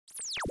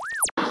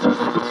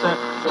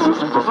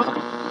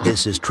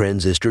This is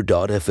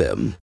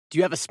Transistor.fm. Do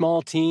you have a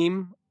small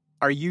team?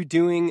 Are you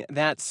doing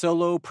that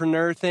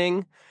solopreneur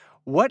thing?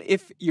 What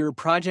if your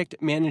project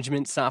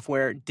management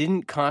software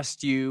didn't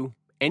cost you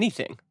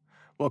anything?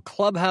 Well,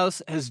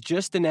 Clubhouse has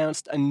just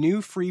announced a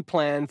new free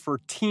plan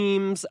for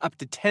teams up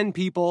to 10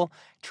 people.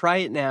 Try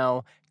it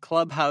now,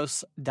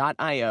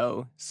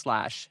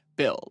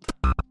 clubhouse.io/build.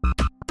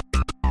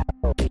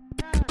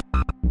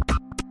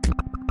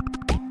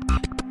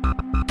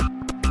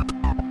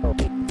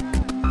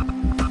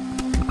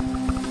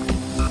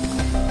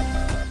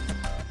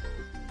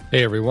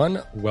 Hey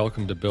everyone,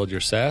 welcome to Build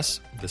Your SaaS.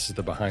 This is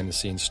the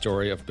behind-the-scenes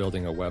story of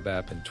building a web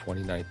app in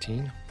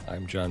 2019.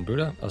 I'm John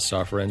Buda, a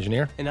software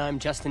engineer. And I'm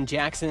Justin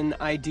Jackson.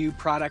 I do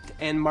product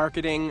and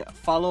marketing.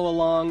 Follow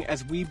along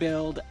as we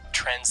build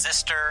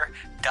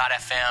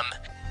Transistor.fm.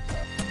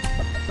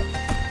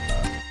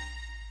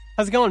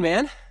 How's it going,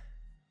 man?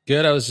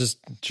 Good, I was just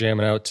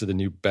jamming out to the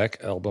new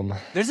Beck album.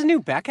 There's a new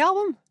Beck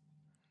album?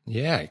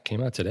 Yeah, it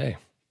came out today.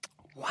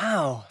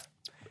 Wow.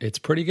 It's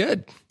pretty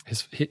good.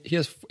 It's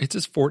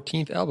his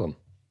 14th album.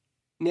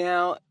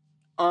 Now,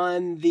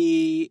 on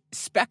the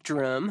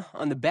spectrum,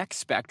 on the Beck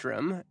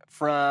spectrum,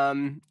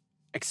 from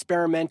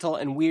experimental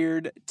and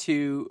weird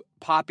to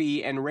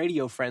poppy and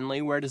radio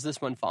friendly, where does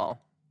this one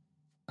fall?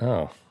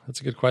 Oh,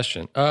 that's a good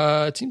question.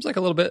 It seems like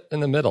a little bit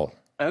in the middle.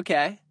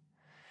 Okay.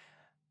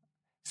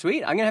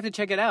 Sweet. I'm gonna have to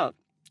check it out.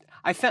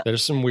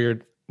 There's some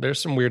weird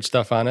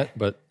stuff on it,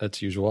 but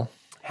that's usual.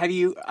 Have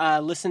you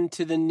listened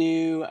to the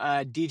new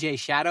DJ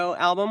Shadow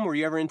album? Were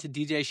you ever into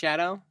DJ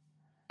Shadow?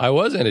 I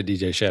was into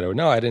DJ Shadow.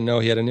 No, I didn't know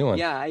he had a new one.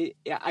 Yeah,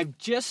 I've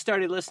just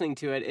started listening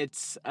to it.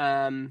 It's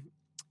a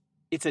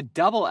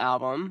double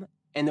album,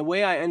 and the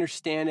way I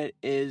understand it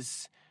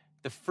is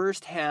the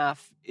first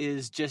half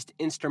is just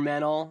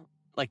instrumental,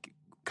 like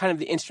kind of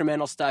the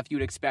instrumental stuff you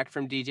would expect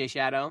from DJ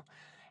Shadow,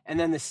 and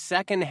then the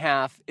second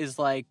half is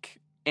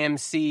like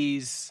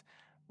MCs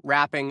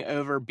rapping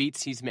over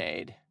beats he's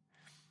made.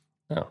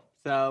 Oh.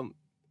 So,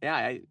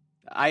 yeah,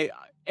 I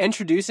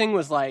Introducing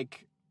was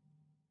like,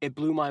 it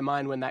blew my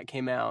mind when that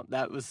came out.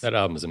 That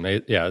album is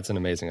amazing. Yeah, it's an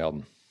amazing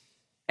album.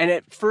 And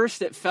at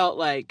first it felt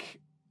like,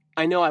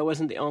 I know I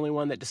wasn't the only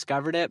one that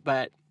discovered it,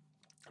 but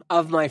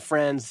of my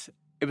friends,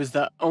 it was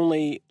the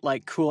only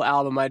like cool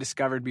album I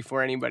discovered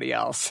before anybody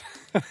else.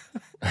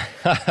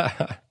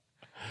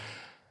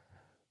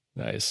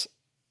 Nice.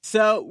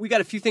 So we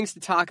got a few things to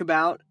talk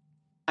about.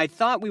 I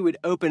thought we would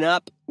open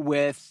up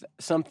with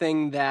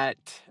something that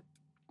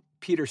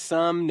Peter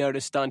Sum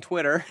noticed on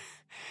Twitter.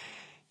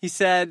 He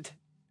said,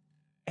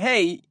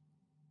 "Hey,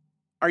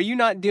 are you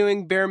not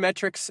doing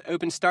Baremetrics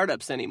open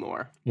startups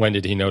anymore?" When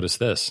did he notice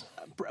this?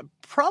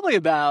 Probably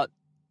about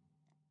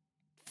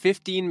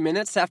 15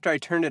 minutes after I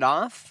turned it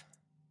off.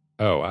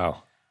 Oh,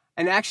 wow.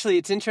 And actually,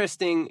 it's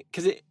interesting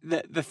because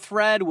the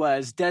thread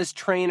was Des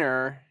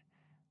Traynor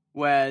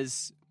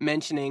was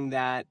mentioning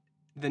that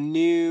the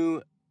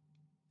new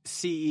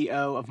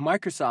CEO of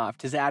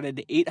Microsoft has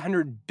added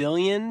 $800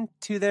 billion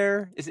to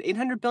their, is it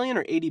 $800 billion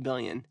or $80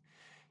 billion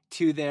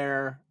to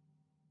their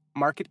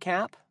market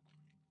cap?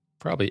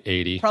 Probably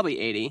 80.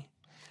 Probably 80.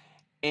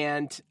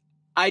 And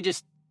I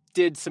just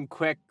did some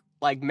quick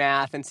like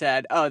math and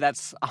said, oh,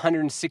 that's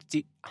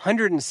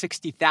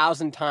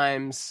 160,000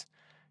 times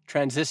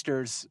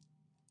Transistor's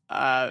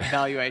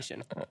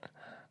valuation.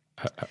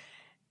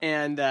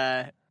 And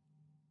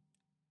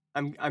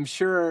I'm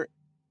sure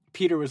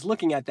Peter was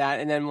looking at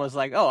that and then was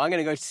like, oh, I'm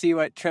going to go see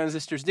what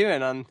Transistor's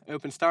doing on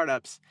open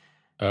startups.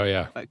 Oh,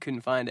 yeah. But couldn't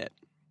find it.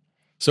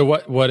 So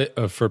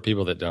what for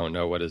people that don't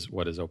know, what is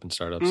open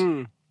startups?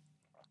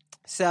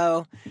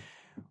 So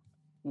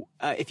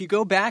if you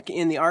go back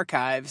in the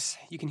archives,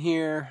 you can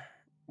hear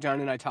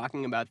John and I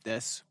talking about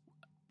this.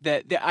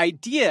 The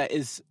idea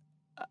is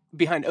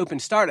behind open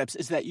startups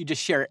is that you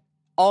just share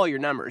all your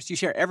numbers. You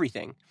share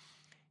everything.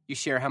 You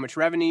share how much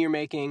revenue you're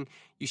making.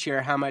 You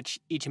share how much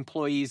each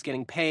employee is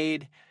getting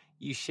paid.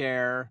 You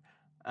share,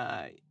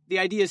 the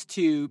idea is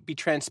to be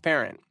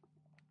transparent.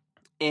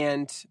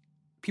 And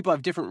people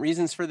have different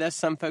reasons for this.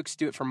 Some folks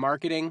do it for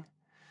marketing.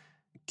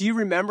 Do you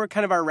remember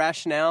kind of our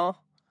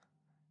rationale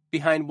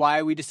behind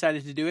why we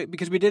decided to do it?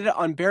 Because we did it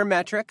on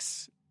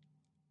Baremetrics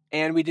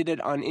and we did it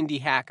on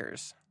Indie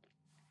Hackers.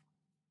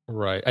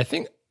 Right. I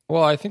think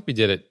we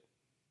did it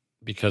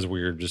because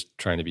we were just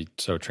trying to be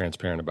so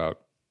transparent about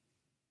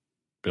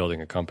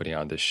building a company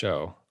on this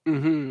show.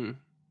 Mm-hmm.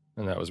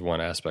 And that was one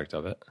aspect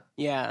of it.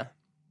 Yeah.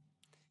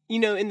 You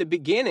know, in the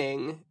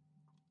beginning,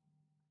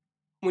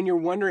 when you're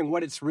wondering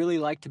what it's really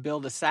like to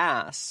build a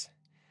SaaS,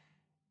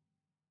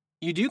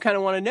 you do kind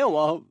of want to know,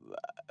 well,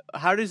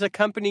 how does a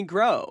company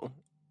grow?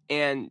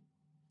 And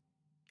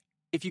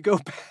if you go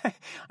back,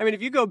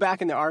 if you go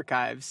back in the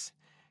archives,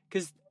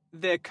 because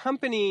the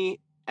company,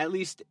 at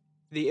least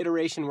the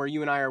iteration where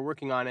you and I are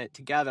working on it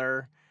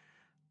together,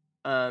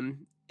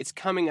 it's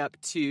coming up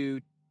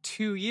to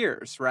 2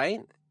 years,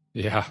 right?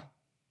 Yeah,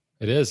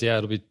 it is. Yeah,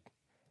 it'll be,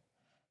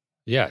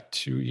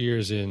 2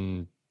 years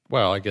in,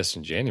 well, I guess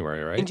in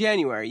January, right? In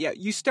January, yeah.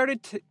 You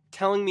started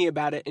telling me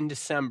about it in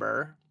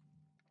December.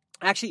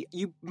 Actually,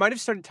 you might have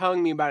started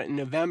telling me about it in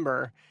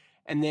November,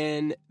 and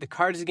then the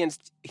Cards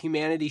Against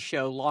Humanity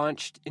show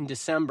launched in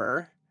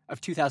December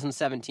of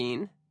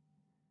 2017.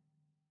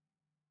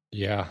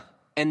 Yeah.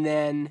 And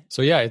then...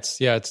 So yeah, it's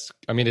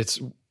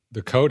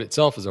the code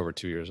itself is over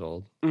 2 years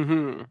old,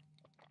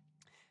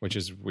 which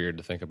is weird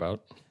to think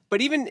about.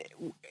 But even,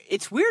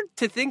 it's weird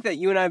to think that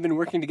you and I have been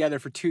working together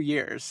for 2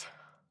 years.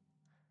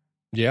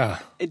 Yeah.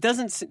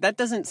 That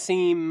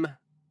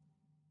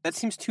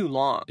seems too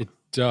long. It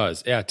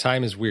does. Yeah,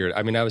 time is weird.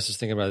 I mean, I was just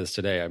thinking about this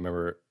today. I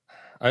remember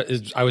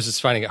I was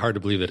just finding it hard to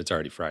believe that it's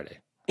already Friday.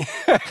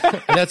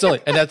 and that's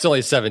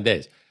only 7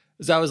 days.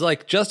 So I was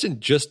like, Justin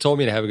just told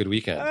me to have a good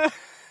weekend.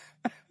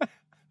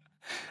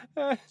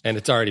 And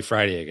it's already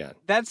Friday again.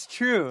 That's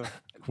true.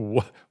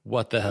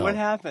 What the hell? What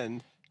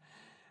happened?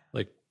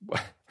 Like,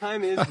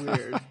 time is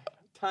weird.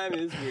 Time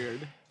is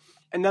weird.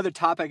 Another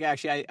topic,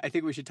 actually, I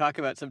think we should talk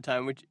about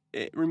sometime, which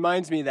it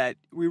reminds me that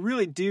we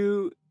really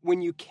do,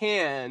 when you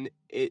can,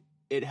 it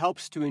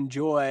helps to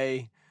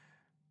enjoy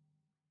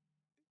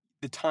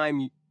the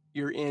time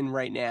you're in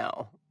right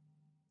now.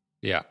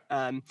 Yeah.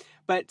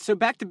 But so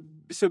back to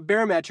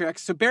Barometrics.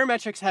 So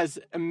Barometrics has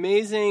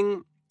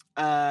amazing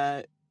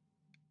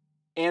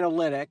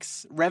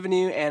analytics,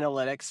 revenue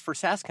analytics for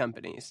SaaS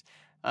companies.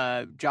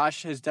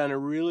 Josh has done a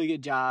really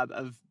good job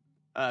of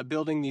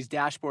building these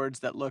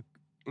dashboards that look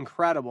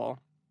incredible.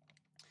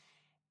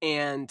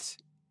 And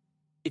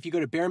if you go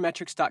to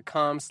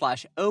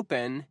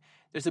barometrics.com/open,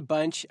 there's a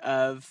bunch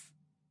of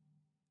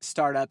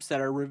startups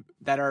that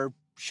are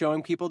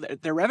showing people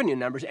their revenue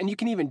numbers, and you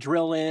can even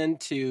drill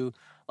into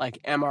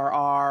like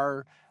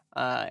MRR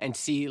and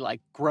see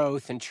like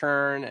growth and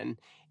churn, and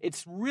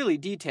it's really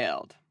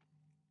detailed.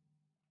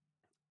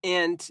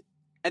 And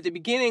at the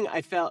beginning, I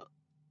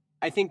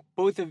think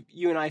both of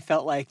you and I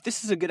felt like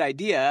this is a good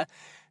idea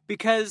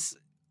because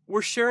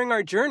we're sharing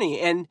our journey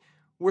and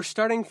we're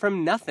starting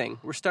from nothing.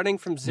 We're starting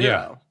from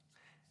zero.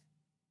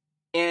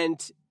 Yeah.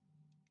 And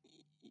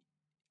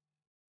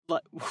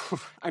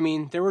I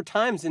mean, there were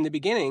times in the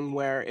beginning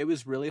where it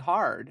was really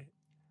hard.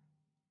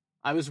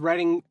 I was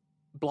writing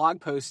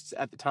blog posts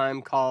at the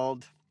time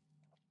called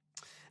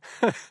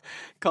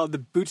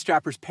the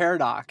Bootstrapper's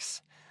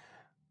Paradox,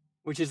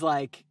 which is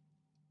like,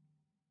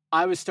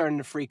 I was starting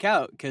to freak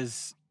out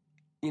because,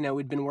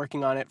 we'd been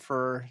working on it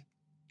for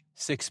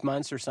 6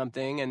 months or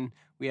something, and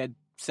we had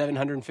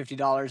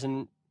 $750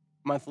 in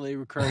monthly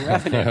recurring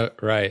revenue.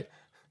 Right.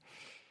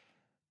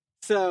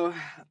 So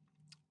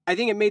I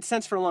think it made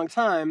sense for a long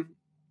time.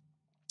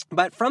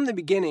 But from the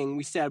beginning,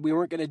 we said we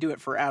weren't going to do it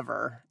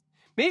forever.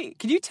 Maybe,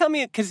 could you tell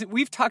me, because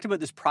we've talked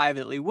about this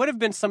privately, what have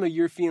been some of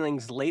your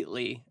feelings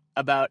lately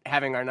about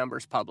having our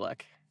numbers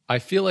public? I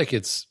feel like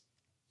it's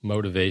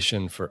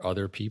motivation for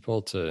other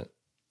people to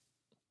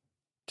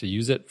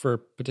use it for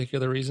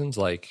particular reasons.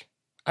 Like,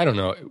 I don't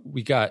know,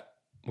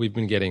 we've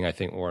been getting, I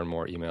think, more and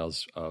more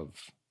emails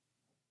of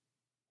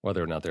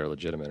whether or not they're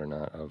legitimate or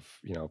not, of,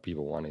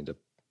 people wanting to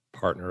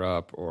partner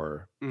up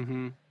or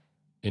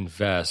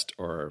invest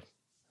or,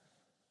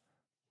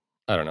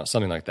 I don't know,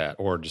 something like that.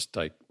 Or just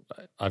like,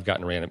 I've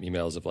gotten random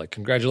emails of like,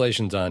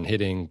 congratulations on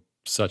hitting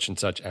such and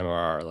such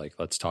MRR. Like,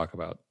 let's talk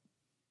about,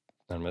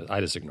 I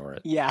just ignore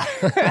it. Yeah.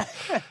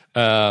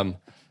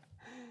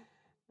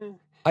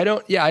 I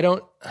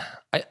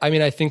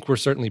think we're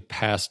certainly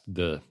past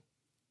the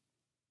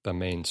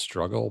main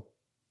struggle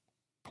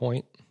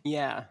point.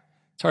 Yeah.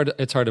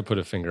 It's hard to put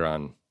a finger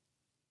on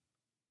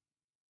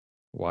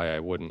why I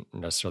wouldn't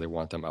necessarily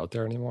want them out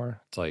there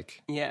anymore. It's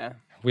like, yeah,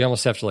 we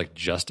almost have to like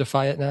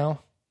justify it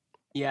now.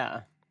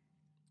 Yeah.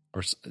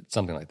 Or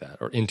something like that.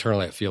 Or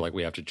internally, I feel like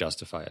we have to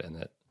justify it, and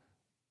that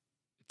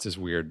it's this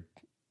weird,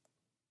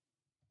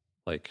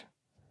 like,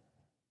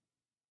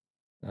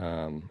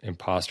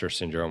 imposter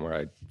syndrome where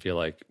I feel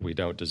like we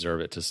don't deserve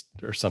it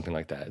or something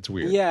like that. It's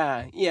weird.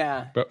 Yeah.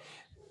 Yeah. But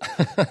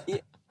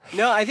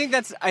no, I think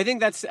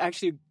that's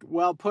actually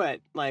well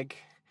put. Like,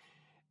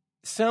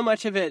 so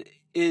much of it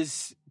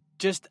is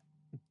just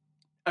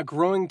a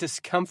growing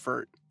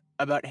discomfort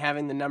about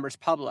having the numbers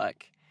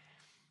public.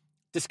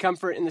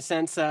 Discomfort in the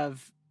sense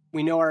of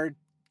we know our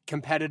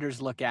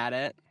competitors look at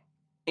it,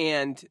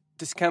 and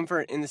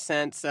discomfort in the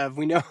sense of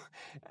we know,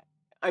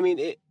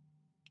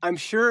 I'm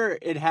sure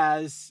it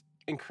has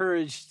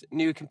encouraged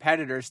new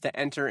competitors to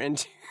enter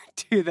into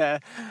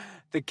the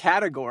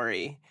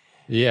category.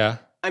 Yeah.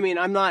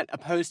 I'm not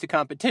opposed to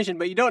competition,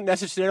 but you don't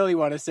necessarily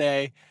want to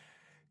say,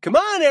 come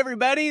on,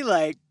 everybody.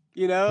 Like,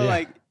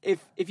 like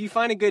if you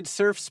find a good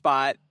surf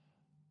spot,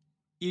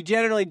 you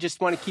generally just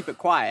want to keep it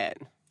quiet.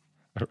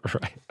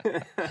 Right.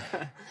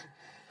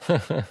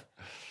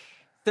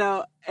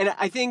 So, and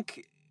I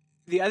think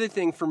the other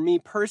thing for me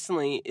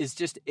personally is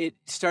just it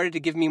started to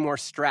give me more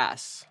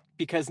stress.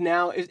 Because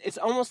now it's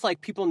almost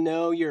like people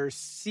know your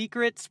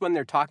secrets when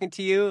they're talking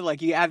to you.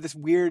 Like, you have these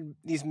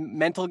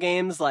mental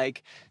games,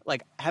 like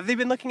have they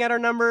been looking at our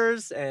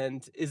numbers?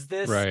 And is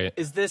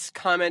this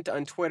comment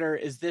on Twitter,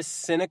 is this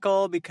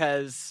cynical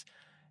because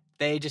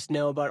they just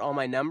know about all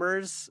my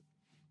numbers?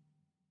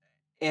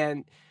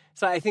 And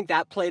so I think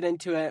that played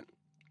into it.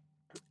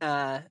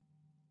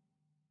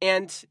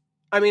 And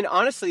I mean,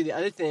 honestly, the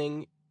other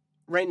thing,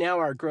 right now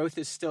our growth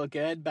is still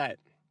good, but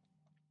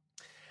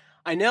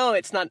I know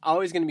it's not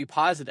always going to be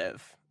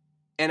positive.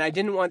 And I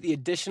didn't want the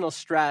additional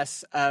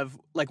stress of,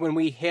 like, when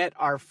we hit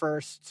our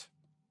first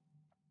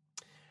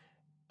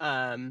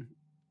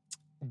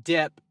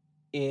dip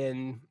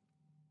in,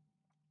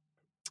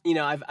 you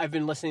know, I've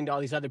been listening to all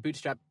these other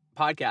bootstrap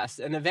podcasts,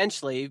 and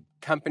eventually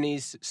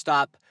companies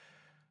stop,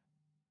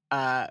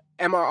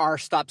 MRR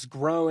stops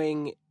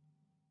growing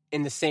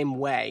in the same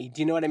way.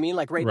 Do you know what I mean?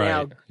 Like right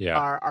now,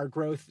 our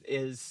growth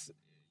is,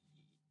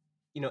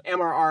 you know,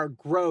 MRR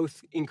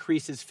growth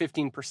increases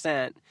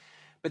 15%,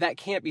 but that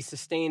can't be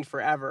sustained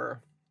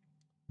forever.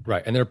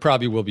 Right. And there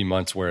probably will be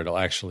months where it'll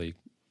actually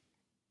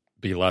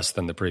be less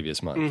than the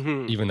previous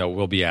month, even though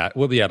we'll be at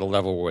a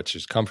level which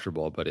is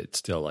comfortable, but it's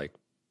still like,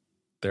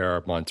 there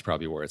are months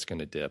probably where it's going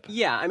to dip.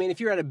 Yeah. I mean, if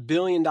you're at $1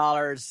 billion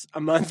a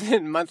month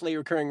in monthly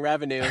recurring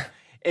revenue,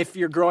 if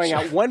you're growing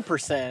at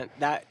 1%,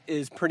 that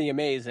is pretty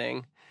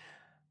amazing.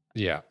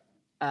 Yeah.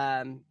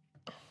 And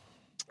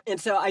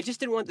so I just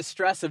didn't want the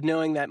stress of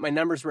knowing that my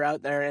numbers were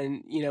out there.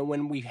 And, you know,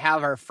 when we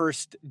have our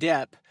first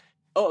dip,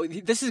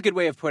 this is a good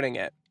way of putting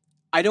it.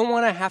 I don't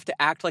want to have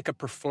to act like a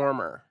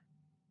performer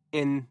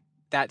in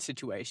that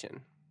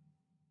situation.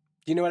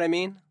 Do you know what I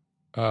mean?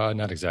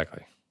 Not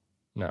exactly.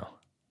 No.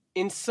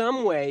 In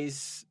some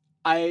ways,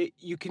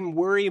 you can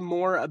worry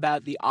more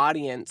about the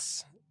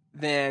audience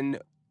than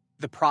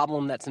the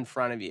problem that's in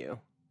front of you.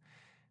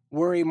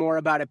 Worry more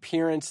about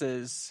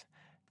appearances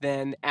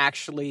than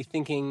actually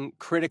thinking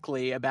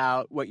critically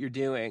about what you're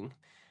doing.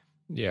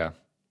 Yeah.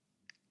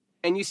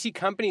 And you see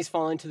companies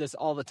fall into this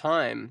all the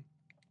time.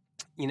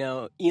 You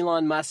know,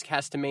 Elon Musk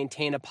has to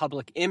maintain a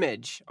public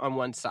image on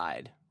one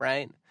side,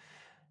 right?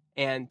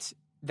 And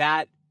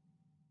that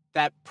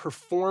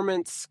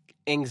performance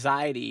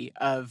anxiety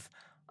of,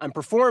 I'm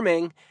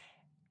performing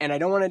and I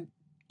don't want to,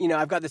 you know,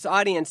 I've got this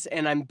audience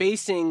and I'm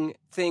basing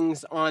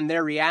things on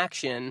their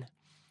reaction,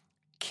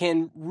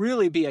 can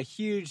really be a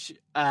huge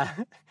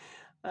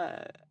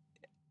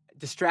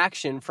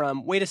distraction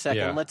from, wait a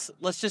second,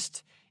 let's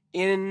just,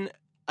 in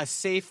a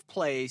safe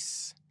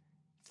place,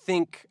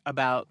 think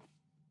about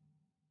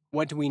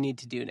what do we need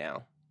to do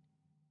now.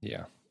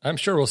 Yeah. I'm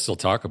sure we'll still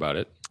talk about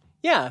it.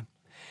 Yeah.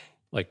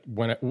 Like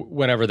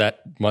whenever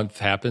that month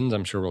happens,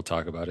 I'm sure we'll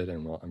talk about it,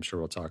 and we'll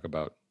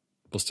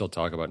still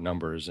talk about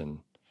numbers and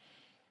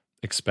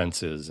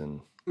expenses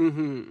and.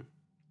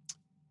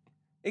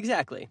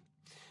 Exactly.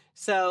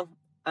 So,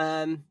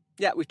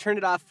 we've turned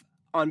it off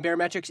on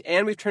Baremetrics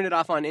and we've turned it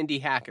off on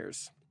Indie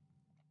Hackers.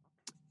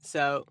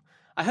 So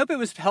I hope it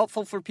was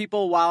helpful for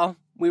people while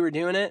we were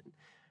doing it.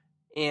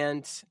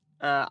 And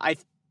I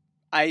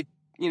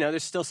you know,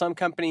 there's still some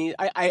company.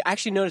 I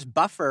actually noticed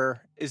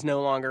Buffer is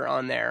no longer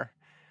on there.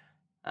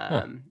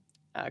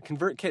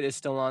 ConvertKit is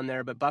still on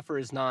there, but Buffer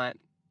is not.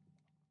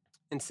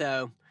 And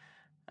so,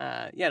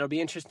 it'll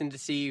be interesting to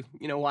see,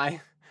 you know,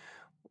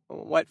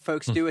 what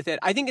folks do with it.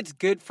 I think it's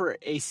good for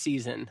a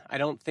season. I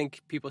don't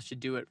think people should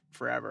do it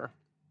forever.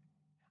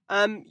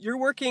 You're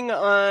working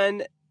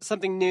on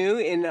something new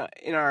in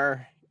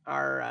our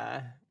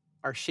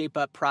shape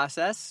up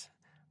process.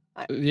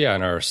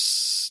 In our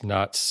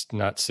not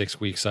 6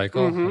 week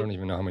cycle. I don't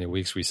even know how many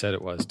weeks we said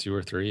it was, 2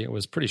 or 3. It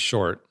was pretty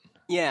short.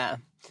 Yeah.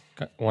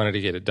 Wanted to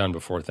get it done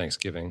before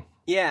Thanksgiving.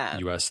 Yeah.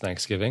 U.S.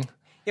 Thanksgiving.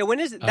 Yeah. When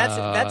is it?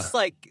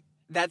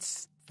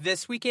 That's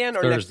this weekend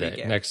or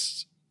Thursday.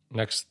 Next weekend?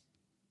 Next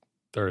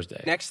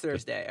Thursday. Next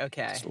Thursday.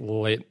 Okay. It's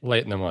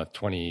late in the month,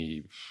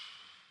 27th.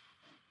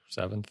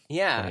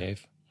 Yeah.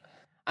 28th.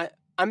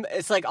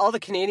 It's like all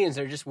the Canadians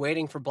are just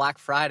waiting for Black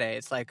Friday.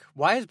 It's like,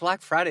 why is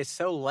Black Friday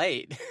so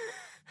late?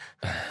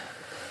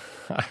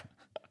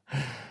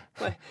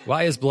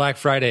 Why is Black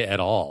Friday at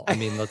all? I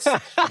mean,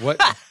 what?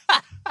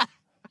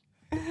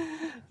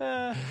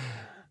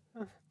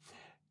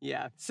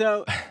 Yeah.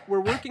 So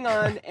we're working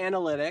on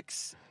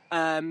analytics.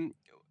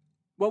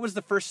 What was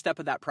the first step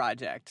of that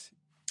project?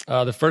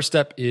 The first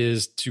step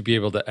is to be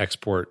able to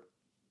export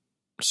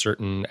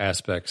certain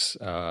aspects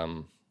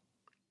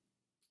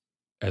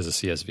as a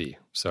CSV.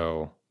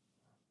 So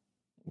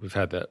we've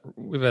had that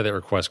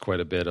request quite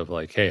a bit of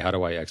like, hey, how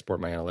do I export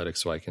my analytics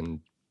so I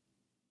can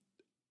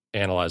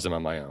analyze them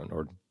on my own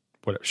or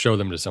show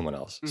them to someone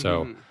else?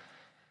 So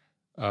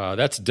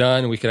that's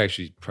done. We could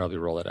actually probably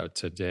roll it out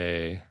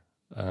today.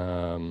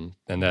 And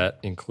that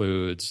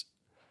includes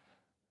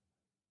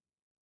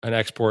an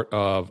export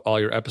of all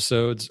your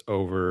episodes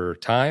over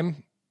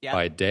time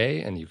by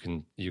day. And you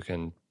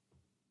can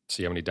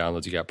see how many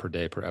downloads you got per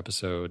day per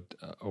episode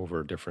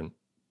over different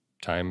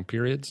time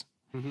periods.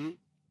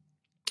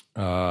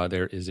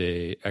 There is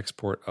a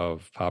export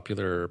of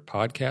popular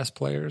podcast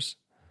players.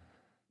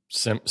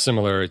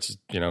 Similar, it's,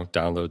 you know,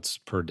 downloads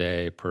per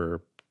day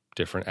per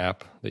different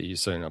app that you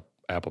use, so, you know,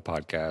 Apple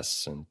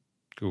Podcasts and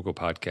Google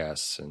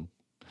Podcasts and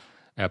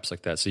apps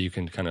like that. So you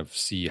can kind of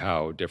see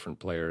how different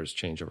players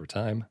change over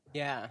time.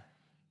 Yeah.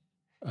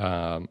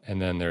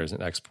 And then there's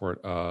an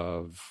export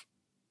of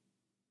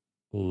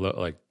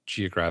like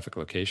geographic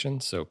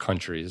locations, so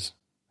countries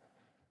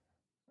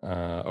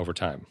over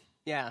time.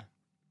 Yeah.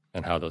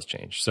 and how those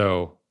change.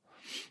 So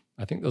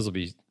I think those will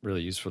be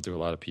really useful to a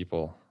lot of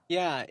people.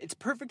 Yeah, it's a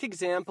perfect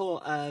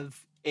example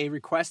of a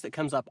request that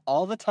comes up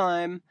all the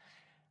time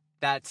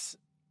that's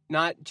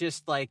not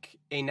just like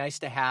a nice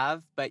to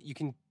have, but you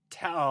can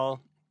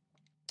tell.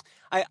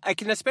 I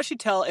can especially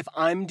tell if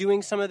I'm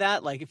doing some of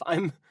that, like if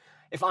I'm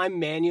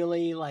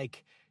manually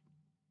like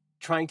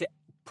trying to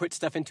put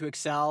stuff into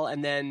Excel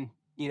and then,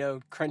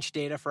 crunch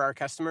data for our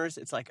customers.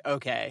 It's like,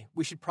 okay,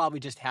 we should probably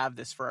just have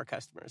this for our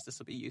customers. This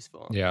will be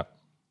useful. Yeah.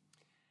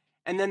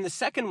 And then the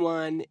second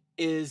one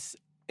is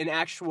an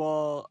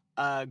actual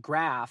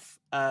graph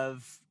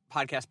of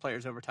podcast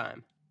players over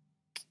time.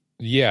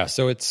 Yeah,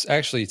 so it's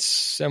actually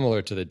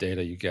similar to the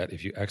data you get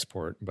if you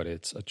export, but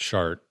it's a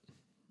chart,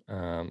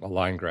 a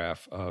line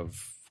graph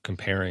of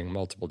comparing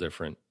multiple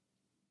different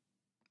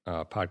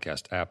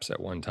podcast apps at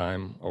one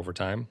time over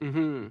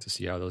time to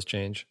see how those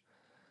change,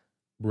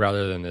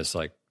 rather than this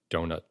like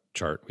donut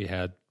chart we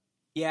had.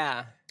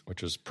 Yeah,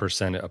 which was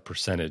a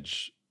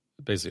percentage,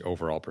 basically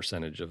overall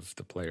percentage of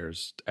the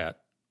players at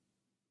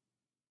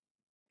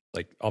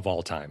like of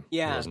all time.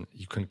 Yeah,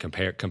 you couldn't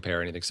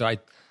compare anything. So I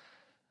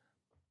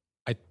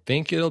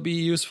think it'll be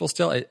useful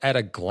still. At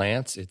a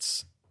glance,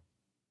 it's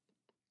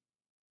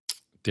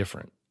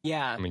different.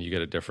 Yeah. I mean, you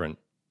get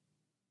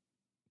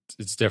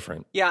it's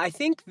different. Yeah, I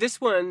think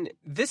this one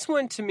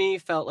to me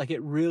felt like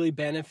it really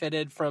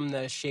benefited from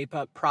the shape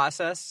up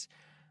process.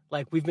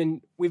 Like we've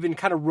been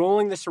kind of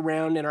rolling this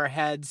around in our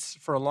heads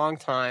for a long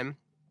time.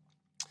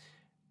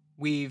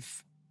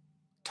 We've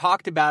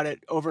talked about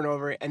it over and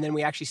over, and then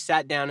we actually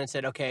sat down and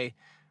said, okay,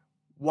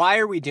 why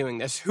are we doing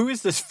this? Who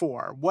is this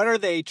for? What are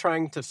they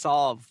trying to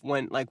solve?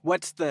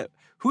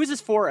 Who is this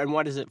for and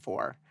what is it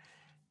for?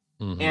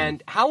 Mm-hmm.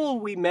 And how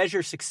will we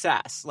measure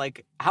success?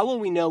 Like, how will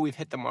we know we've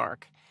hit the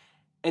mark?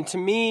 And to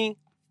me,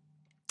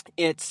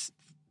 it's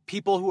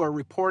people who are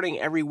reporting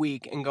every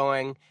week and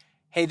going,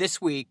 hey, this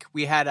week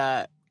we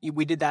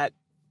did that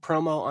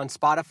promo on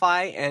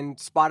Spotify and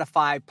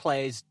Spotify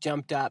plays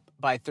jumped up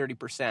by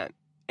 30%.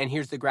 And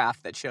here's the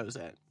graph that shows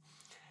it.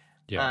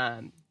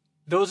 Yeah.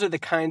 Those are the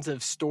kinds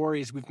of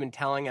stories we've been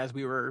telling as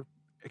we were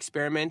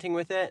experimenting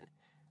with it.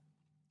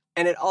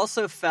 And it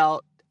also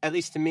felt, at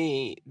least to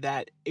me,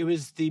 that it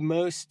was the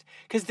most,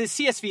 because the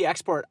CSV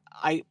export,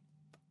 I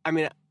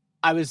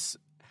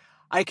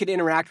could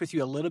interact with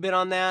you a little bit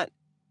on that,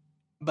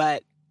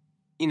 but,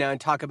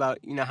 and talk about,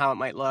 how it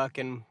might look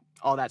and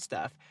all that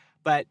stuff.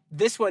 But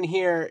this one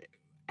here,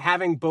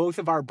 having both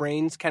of our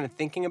brains kind of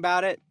thinking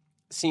about it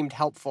seemed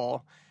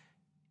helpful.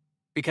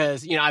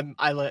 Because,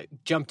 I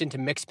jumped into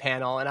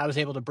Mixpanel and I was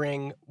able to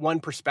bring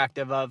one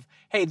perspective of,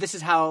 hey, this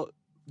is how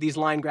these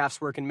line graphs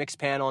work in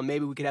Mixpanel, and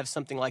maybe we could have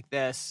something like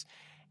this.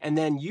 And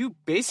then you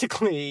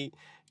basically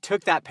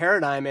took that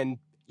paradigm and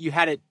you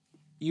had it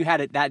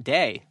that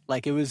day.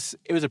 Like it was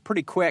a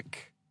pretty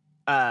quick.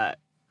 It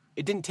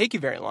didn't take you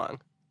very long.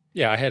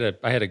 Yeah, I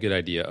had a good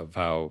idea of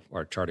how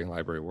our charting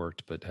library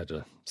worked, but had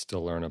to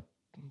still learn a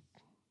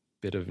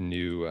bit of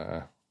new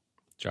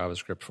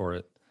JavaScript for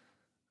it.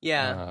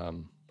 Yeah.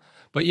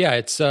 But yeah,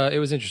 it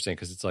was interesting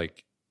because it's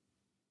like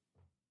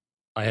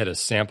I had a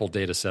sample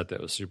data set that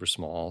was super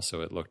small,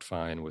 so it looked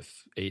fine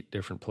with 8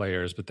 different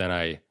players. But then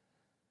I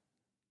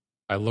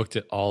looked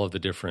at all of the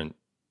different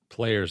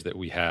players that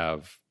we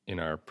have in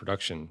our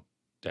production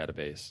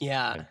database.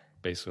 Yeah, and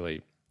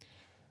basically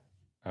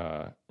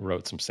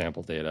wrote some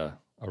sample data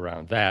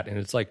around that, and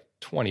it's like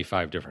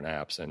 25 different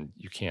apps, and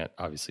you can't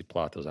obviously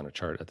plot those on a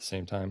chart at the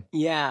same time.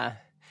 Yeah,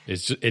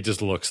 it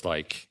just looks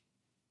like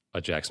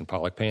a Jackson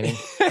Pollock painting.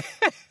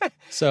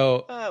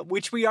 So,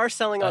 which we are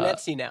selling on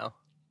Etsy now.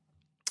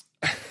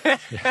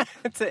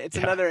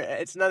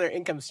 It's another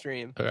income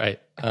stream. Right.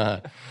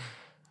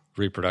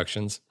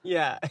 Reproductions.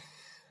 Yeah.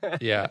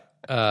 Yeah.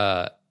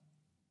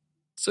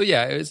 So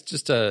yeah, it's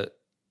just is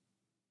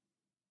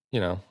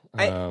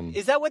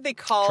that what they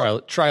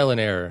call trial and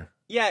error?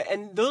 Yeah,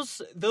 and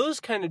those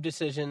kind of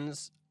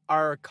decisions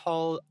are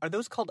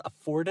those called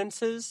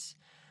affordances?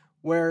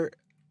 Where,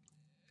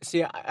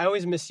 see, I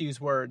always misuse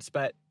words,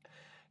 but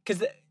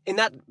because in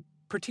that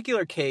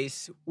particular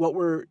case, what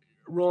we're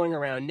rolling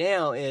around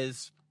now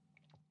is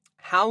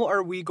how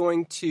are we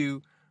going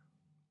to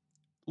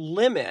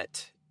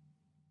limit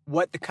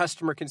what the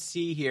customer can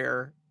see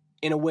here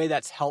in a way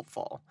that's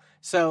helpful?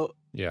 So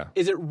yeah,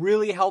 is it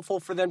really helpful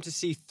for them to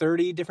see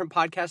 30 different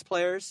podcast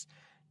players?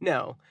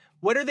 No.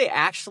 What are they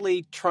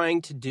actually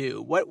trying to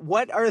do?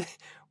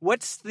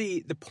 What's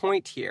the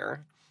point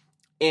here?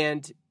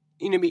 And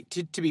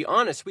to be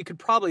honest, we could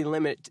probably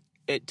limit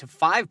it to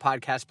 5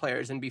 podcast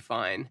players and be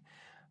fine.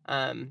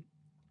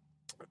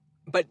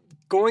 But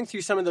going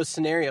through some of those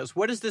scenarios,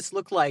 what does this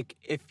look like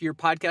if your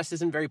podcast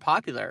isn't very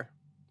popular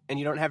and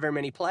you don't have very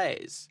many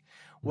plays?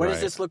 What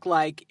does this look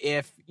like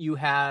if you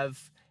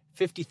have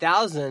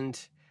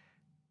 50,000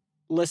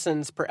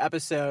 listens per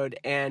episode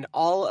and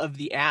all of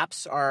the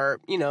apps are,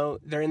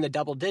 they're in the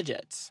double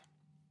digits?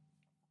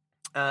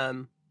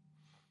 But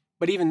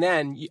even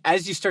then,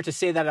 as you start to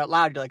say that out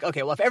loud, you're like,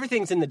 okay, well, if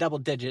everything's in the double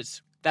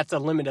digits, that's a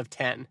limit of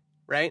 10,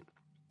 right?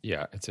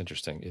 Yeah, it's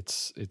interesting.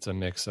 It's a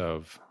mix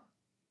of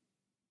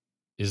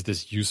is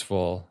this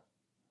useful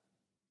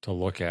to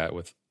look at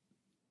with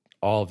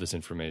all of this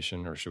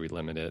information, or should we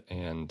limit it?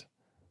 And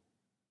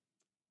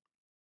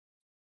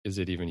is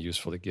it even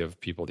useful to give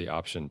people the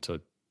option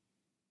to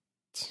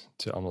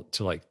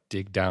like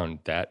dig down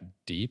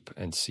that deep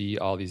and see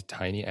all these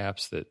tiny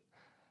apps that,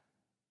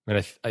 I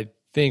mean, I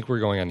think we're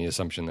going on the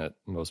assumption that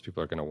most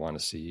people are going to want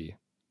to see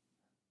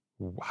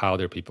how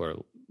their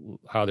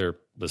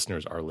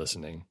listeners are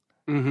listening.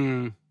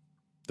 Mm-hmm.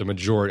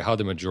 How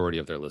the majority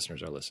of their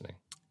listeners are listening.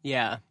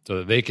 Yeah. So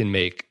that they can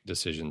make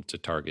decisions to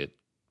target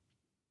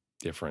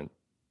different,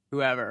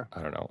 whoever,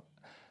 I don't know,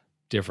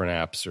 different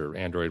apps, or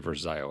Android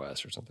versus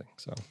iOS or something.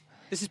 So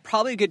this is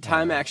probably a good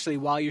time, actually,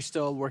 while you're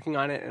still working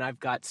on it, and I've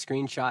got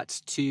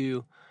screenshots,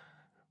 to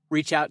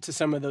reach out to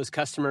some of those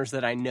customers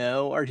that I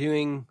know are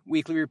doing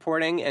weekly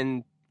reporting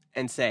and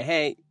say,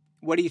 hey,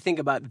 what do you think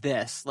about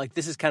this? Like,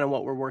 this is kind of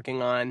what we're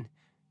working on.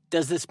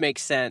 Does this make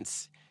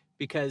sense?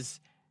 Because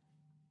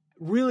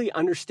really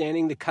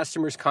understanding the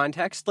customer's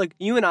context, like,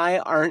 you and I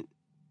aren't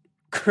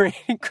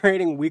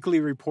creating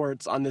weekly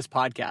reports on this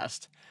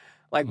podcast.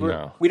 Like,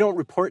 we don't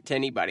report to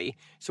anybody.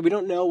 So we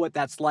don't know what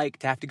that's like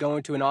to have to go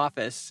into an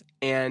office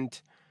and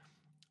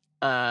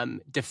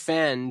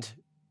defend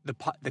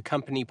the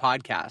company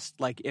podcast.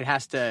 Like, it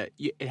has to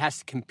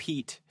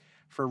compete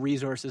for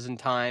resources and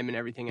time and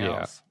everything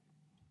else.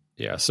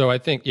 Yeah. So I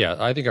think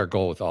our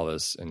goal with all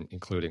this, and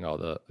including all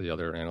the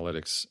other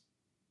analytics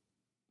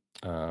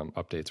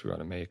updates we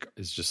want to make,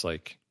 is just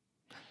like,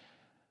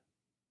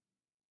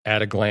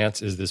 at a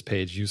glance, is this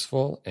page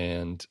useful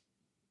and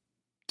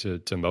to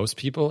most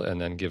people,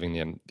 and then giving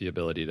them the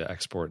ability to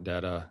export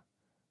data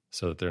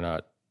so that they're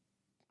not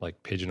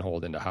like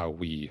pigeonholed into how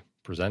we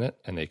present it,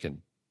 and they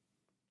can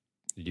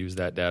use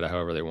that data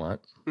however they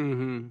want.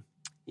 Mm-hmm.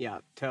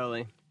 Yeah,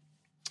 totally.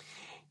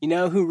 You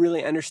know who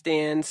really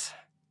understands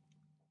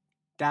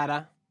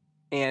data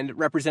and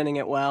representing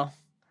it well?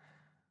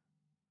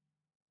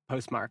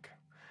 Postmark.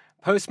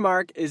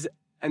 Postmark is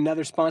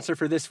another sponsor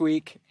for this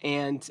week,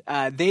 and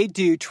they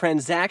do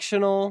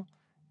transactional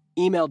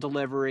email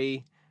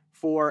delivery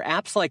for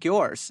apps like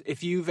yours.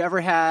 If you've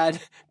ever had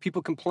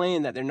people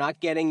complain that they're not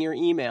getting your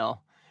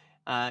email,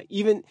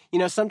 even,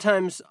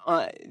 sometimes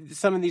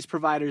some of these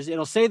providers,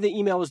 it'll say the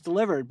email was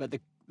delivered, but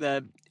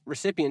the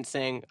recipient's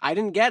saying, I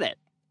didn't get it.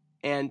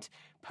 And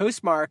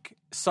Postmark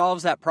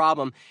solves that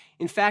problem.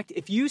 In fact,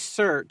 if you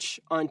search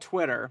on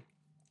Twitter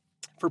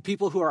for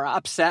people who are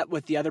upset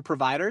with the other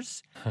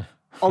providers,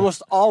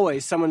 almost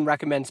always someone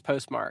recommends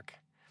Postmark.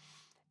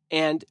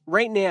 And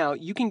right now,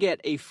 you can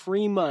get a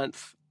free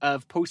month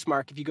of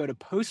Postmark if you go to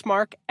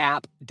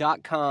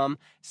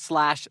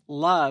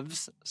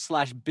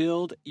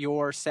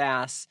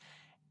postmarkapp.com/loves/buildyoursaas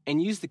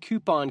and use the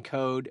coupon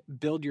code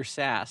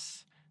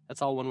BuildYourSaaS.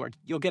 That's all one word.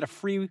 You'll get a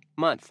free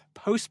month.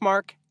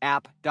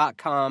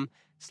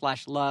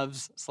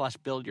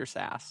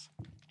 postmarkapp.com/loves/buildyoursaas.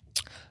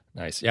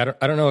 Nice. Yeah,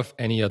 I don't know if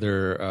any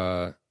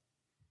other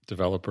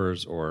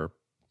developers or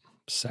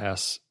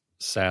SaaS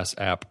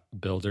app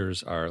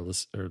builders are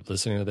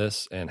listening to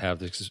this and have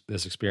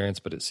this experience,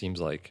 but it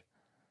seems like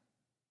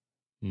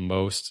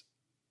most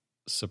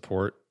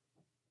support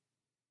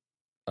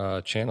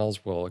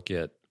channels will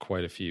get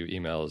quite a few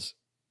emails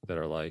that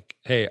are like,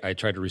 hey, I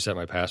tried to reset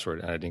my password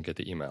and I didn't get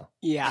the email.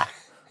 Yeah.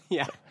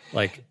 Yeah.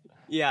 Like,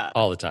 yeah,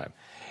 all the time.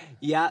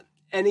 Yeah.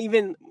 And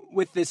even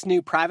with this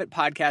new private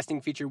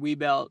podcasting feature we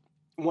built,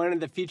 one of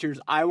the features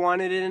I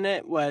wanted in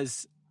it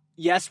was,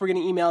 yes, we're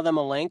going to email them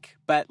a link,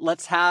 but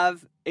let's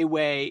have a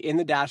way in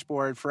the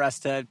dashboard for us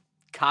to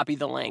copy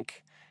the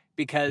link,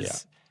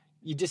 because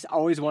you just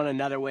always want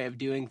another way of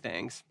doing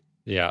things.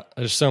 Yeah.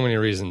 There's so many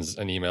reasons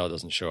an email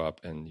doesn't show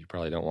up, and you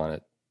probably don't want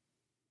it.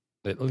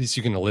 At least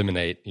you can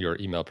eliminate your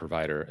email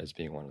provider as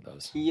being one of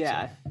those.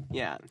 Yeah. So.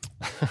 Yeah.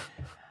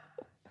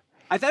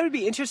 I thought it would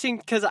be interesting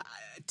because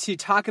to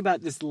talk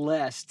about this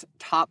list,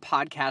 top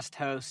podcast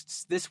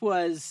hosts. This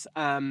was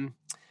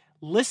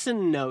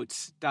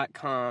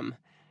listennotes.com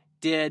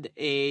did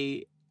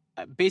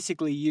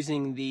basically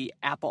using the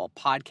Apple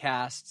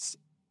Podcasts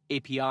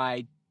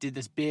API, did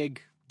this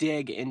big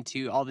dig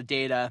into all the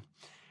data.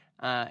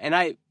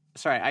 And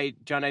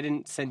John, I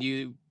didn't send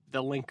you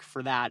the link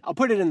for that. I'll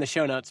put it in the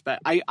show notes, but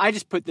I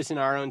just put this in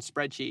our own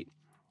spreadsheet.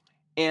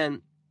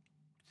 And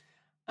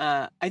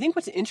I think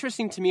what's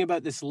interesting to me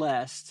about this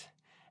list,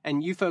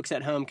 and you folks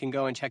at home can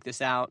go and check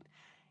this out,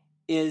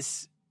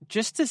 is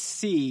just to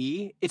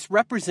see it's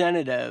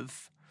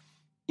representative.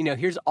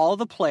 Here's all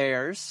the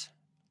players,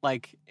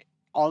 like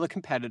all the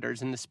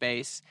competitors in the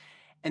space,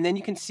 and then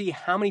you can see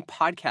how many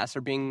podcasts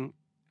are being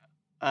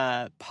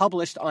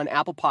published on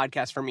Apple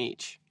Podcasts from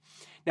each.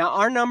 Now,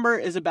 our number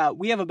is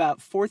we have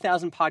about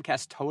 4,000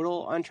 podcasts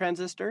total on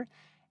Transistor.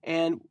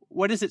 And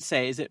what does it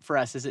say? Is it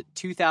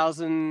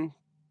 2,000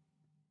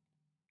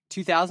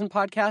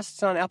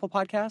 podcasts on Apple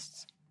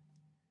Podcasts?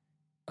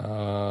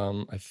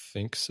 I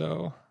think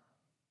so.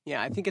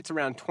 Yeah, I think it's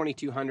around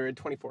 2,200,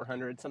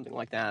 2,400, something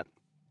like that.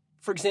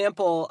 For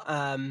example,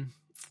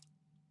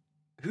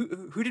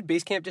 who did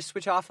Basecamp just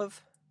switch off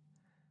of?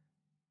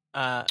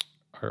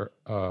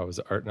 Was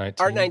it Art19?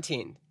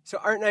 Art19. So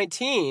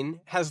Art19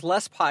 has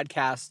less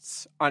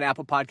podcasts on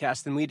Apple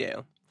Podcasts than we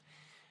do.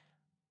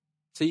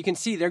 So you can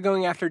see they're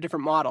going after a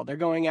different model.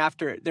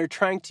 They're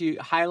trying to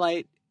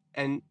highlight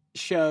and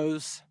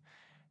shows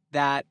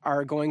that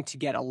are going to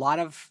get a lot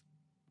of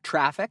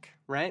traffic,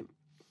 right?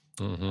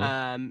 Mm-hmm.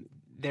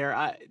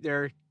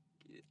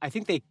 I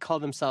think they call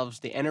themselves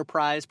the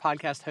Enterprise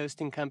Podcast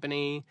Hosting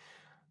Company.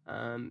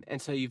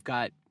 And so you've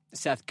got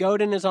Seth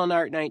Godin is on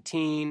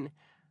Art19.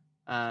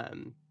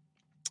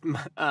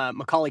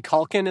 Macaulay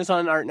Culkin is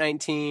on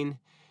Art19.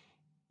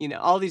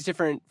 All these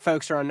different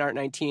folks are on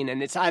Art19,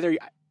 and it's either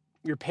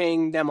you're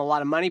paying them a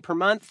lot of money per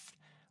month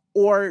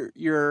or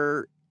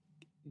you're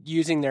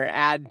using their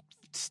ad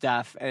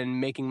stuff and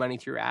making money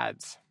through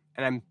ads.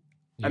 And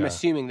I'm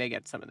assuming they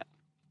get some of that.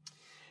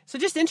 So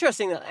just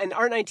interesting. And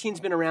Art19's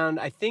been around,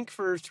 I think,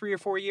 for 3 or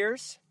 4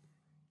 years.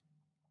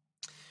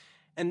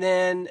 And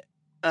then,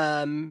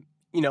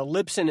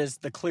 Libsyn is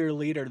the clear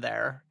leader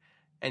there,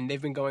 and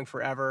they've been going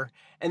forever.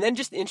 And then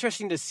just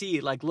interesting to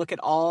see, look at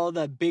all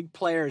the big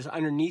players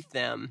underneath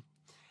them.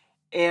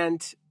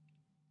 And,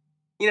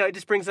 it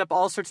just brings up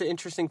all sorts of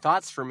interesting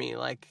thoughts for me.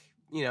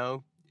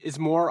 Is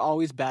more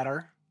always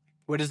better?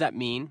 What does that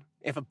mean?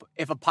 If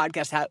a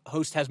podcast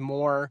host has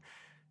more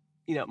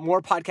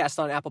podcasts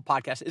on Apple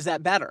Podcasts, is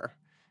that better?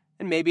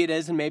 And maybe it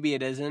is, and maybe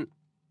it isn't.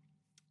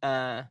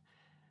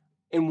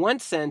 In one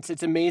sense,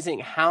 it's amazing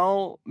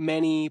how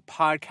many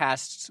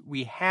podcasts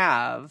we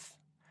have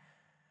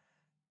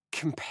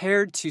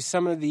compared to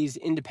some of these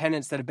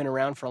independents that have been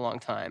around for a long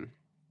time.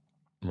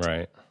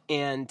 Right.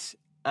 And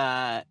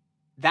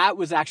that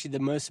was actually the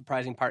most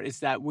surprising part,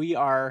 is that we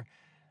are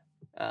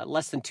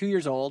less than 2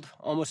 years old,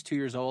 almost 2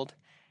 years old,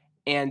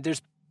 and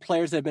there's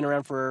players that have been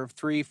around for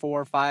 3,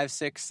 4, 5,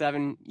 6,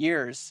 7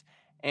 years,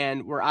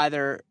 and we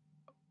either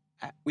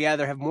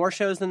have more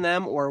shows than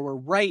them or we're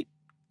right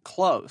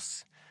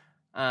close.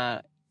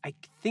 I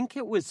think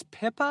it was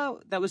Pippa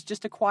that was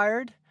just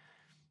acquired.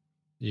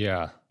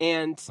 Yeah.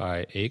 And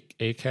by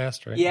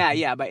Acast, right?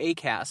 Yeah, by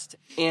Acast.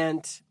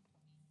 And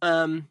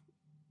from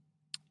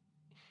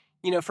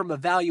a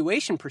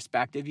valuation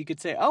perspective, you could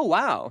say, "Oh,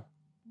 wow.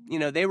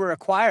 They were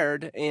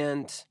acquired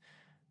and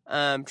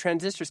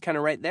Transistor's kind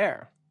of right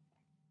there."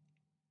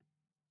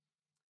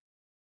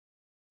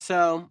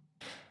 So,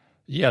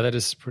 yeah,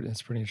 that's pretty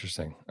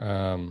interesting.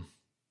 And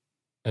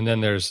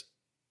then there's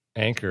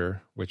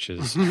Anchor, which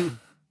is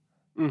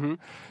mm-hmm.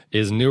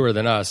 is newer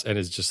than us and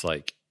is just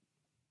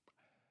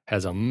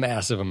has a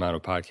massive amount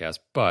of podcasts,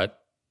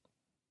 but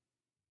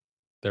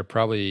they're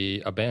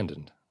probably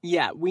abandoned.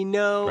 Yeah, we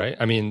know, right?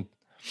 I mean,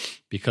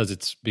 because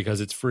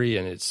it's free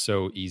and it's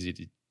so easy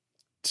to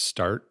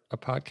start a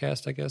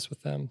podcast, I guess,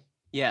 with them.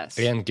 Yes,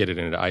 and get it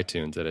into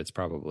iTunes. That it's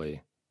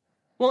probably.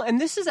 Well,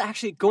 and this is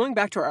actually going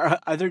back to our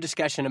other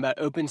discussion about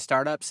open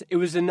startups. It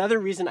was another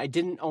reason I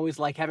didn't always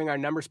like having our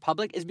numbers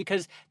public, is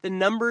because the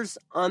numbers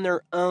on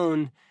their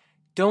own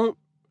don't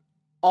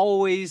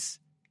always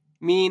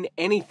mean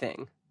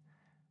anything.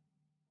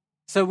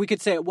 So we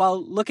could say,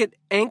 well, look at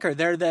Anchor.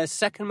 They're the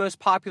second most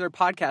popular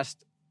podcast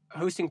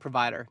hosting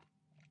provider.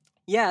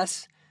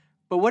 Yes,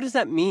 but what does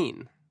that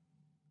mean?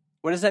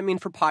 What does that mean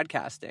for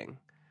podcasting?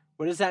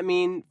 What does that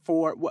mean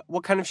for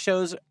what kind of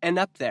shows end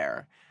up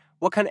there?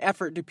 What kind of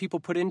effort do people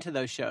put into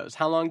those shows?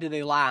 How long do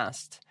they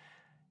last?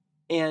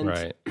 And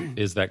right.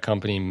 Is that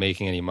company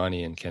making any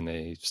money, and can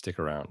they stick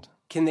around?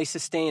 Can they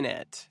sustain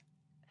it?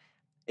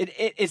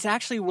 It's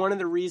actually one of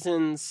the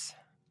reasons.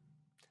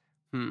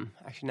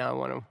 Actually, now I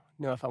want to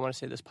know if I want to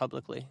say this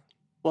publicly.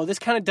 Well, this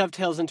kind of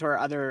dovetails into our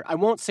other. I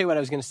won't say what I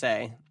was going to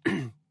say,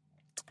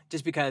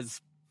 just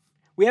because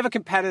we have a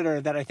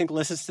competitor that I think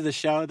listens to the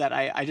show that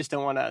I just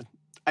don't want to.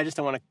 I just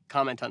don't want to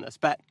comment on this,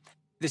 but.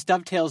 This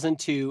dovetails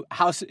into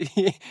how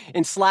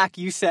in Slack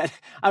you said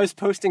I was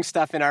posting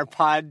stuff in our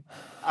pod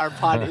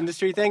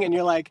industry thing, and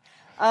you're like,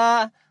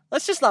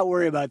 let's just not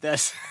worry about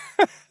this.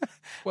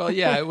 Well,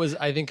 yeah, it was.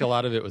 I think a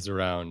lot of it was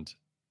around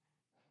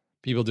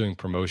people doing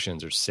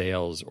promotions or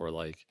sales or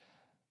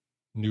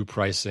new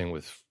pricing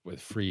with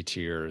free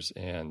tiers,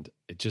 and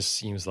it just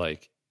seems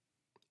like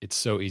it's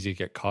so easy to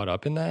get caught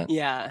up in that.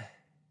 Yeah,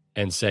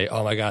 and say,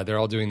 oh my God, they're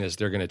all doing this.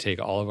 They're going to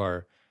take all of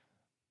our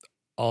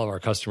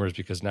customers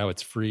because now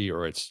it's free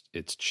or it's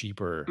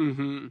cheaper.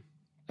 Mm-hmm.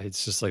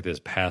 It's just this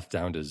path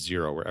down to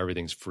zero where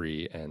everything's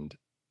free. And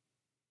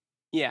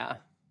yeah.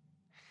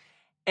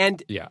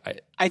 And yeah,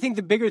 I think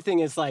the bigger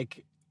thing is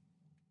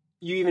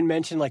you even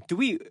mentioned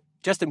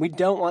Justin, we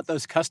don't want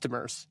those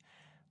customers.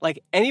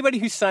 Anybody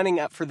who's signing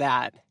up for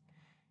that,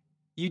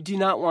 you do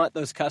not want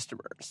those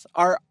customers.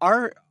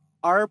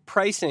 Our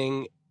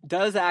pricing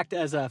does act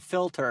as a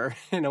filter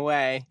in a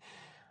way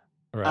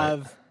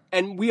right.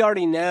 And we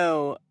already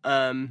know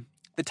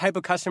the type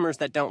of customers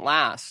that don't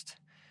last.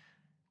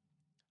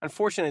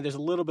 Unfortunately, there's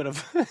a little bit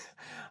of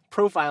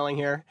profiling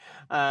here.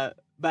 But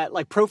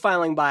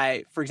profiling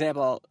by, for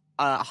example,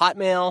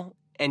 Hotmail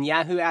and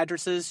Yahoo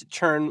addresses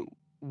churn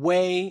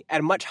way at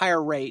a much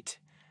higher rate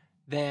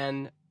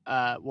than,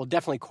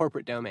 definitely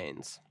corporate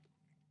domains.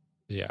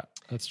 Yeah,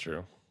 that's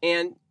true.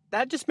 And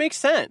that just makes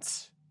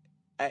sense.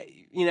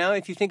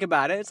 if you think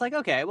about it, it's like,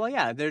 okay, well,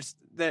 yeah,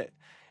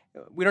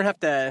 we don't have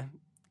to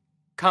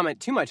comment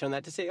too much on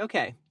that to say,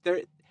 okay,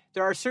 there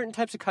are certain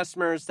types of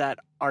customers that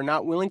are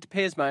not willing to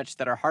pay as much,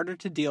 that are harder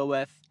to deal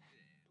with.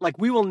 Like,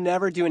 we will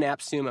never do an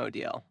AppSumo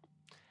deal.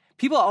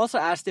 People also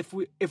asked if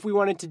we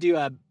wanted to do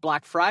a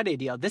Black Friday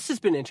deal. This has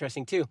been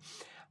interesting too,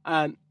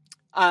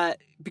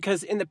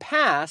 because in the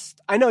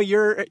past, I know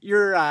you're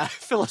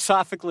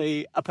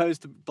philosophically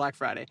opposed to Black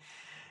Friday.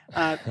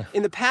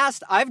 In the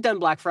past, I've done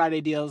Black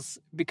Friday deals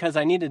because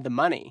I needed the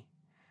money,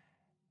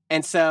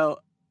 and so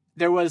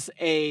there was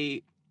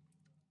I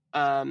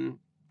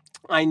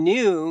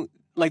knew,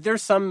 like,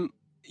 there's some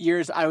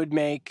years I would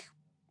make,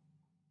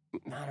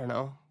 I don't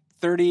know,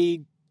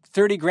 30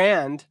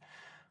 grand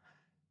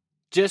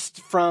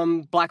just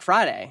from Black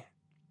Friday.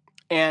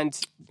 And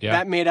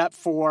that made up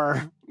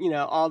for,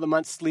 all the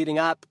months leading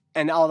up,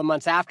 and all the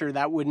months after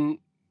that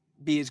wouldn't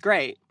be as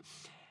great.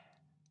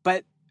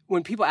 But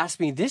when people ask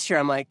me this year,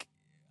 I'm like,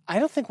 I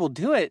don't think we'll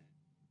do it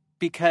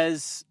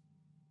because,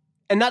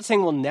 and not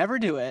saying we'll never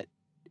do it,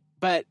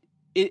 but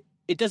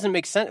it doesn't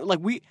make sense. Like,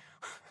 we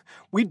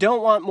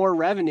don't want more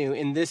revenue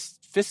in this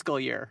fiscal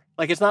year.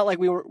 Like, it's not like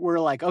we're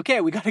like,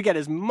 okay, we got to get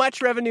as much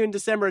revenue in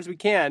December as we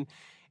can.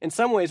 In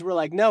some ways, we're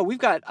like, no, we've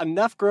got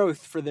enough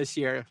growth for this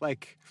year.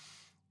 Like,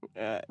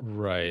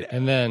 right.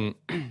 And then,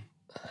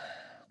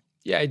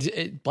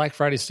 Black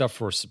Friday stuff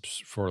for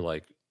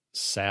like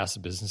SaaS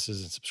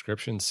businesses and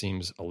subscriptions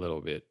seems a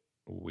little bit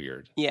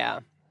weird.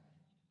 Yeah.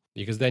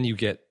 Because then you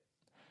get,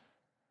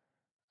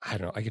 I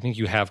don't know, I think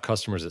you have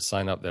customers that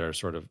sign up that are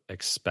sort of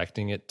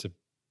expecting it to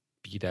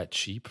be that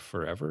cheap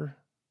forever.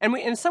 And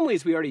in some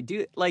ways, we already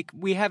do. Like,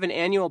 we have an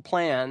annual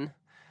plan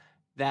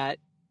that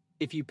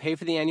if you pay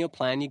for the annual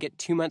plan, you get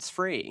 2 months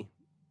free,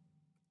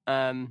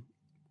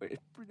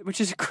 which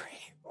is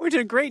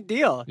a great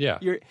deal. Yeah.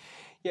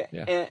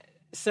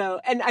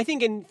 And I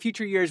think in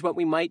future years, what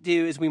we might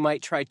do is we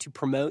might try to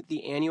promote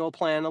the annual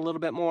plan a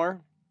little bit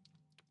more.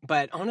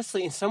 But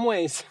honestly, in some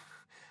ways,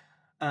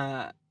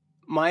 my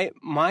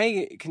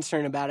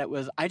concern about it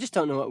was I just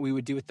don't know what we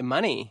would do with the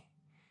money.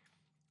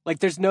 Like,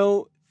 there's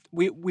no,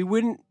 we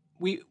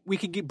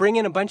could bring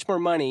in a bunch more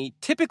money.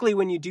 Typically,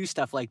 when you do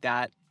stuff like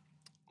that,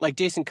 like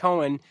Jason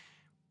Cohen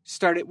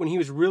started when he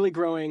was really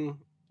growing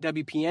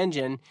WP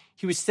Engine,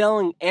 he was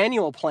selling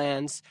annual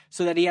plans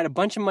so that he had a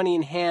bunch of money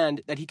in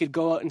hand that he could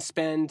go out and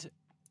spend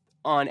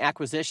on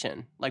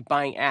acquisition, like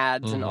buying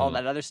ads and all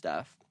that other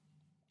stuff.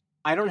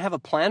 I don't have a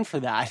plan for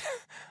that.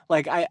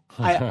 Like, I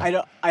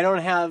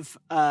don't have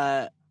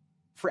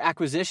for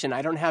acquisition.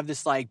 I don't have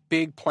this like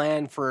big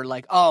plan for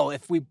like, oh,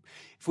 if we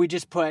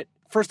just put,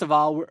 first of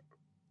all,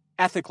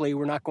 ethically,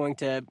 we're not going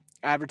to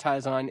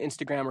advertise on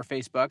Instagram or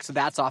Facebook, so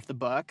that's off the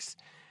books.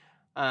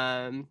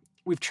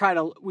 We've tried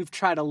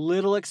a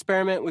little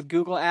experiment with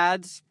Google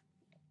Ads,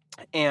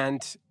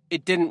 and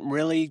it didn't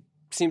really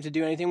seem to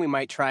do anything. We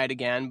might try it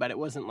again, but it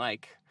wasn't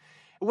like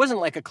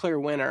a clear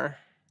winner.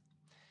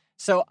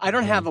 So I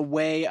don't have a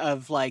way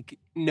of like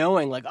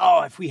knowing like,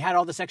 oh, if we had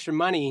all this extra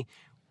money,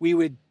 we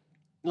would,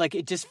 like,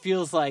 it just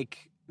feels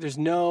like there's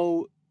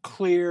no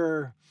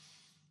clear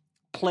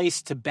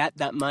place to bet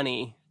that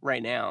money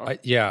right now.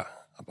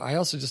 I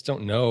also just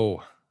don't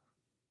know.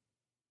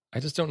 I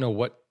just don't know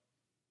what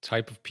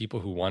type of people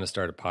who want to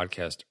start a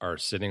podcast are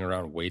sitting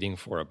around waiting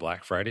for a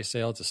Black Friday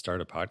sale to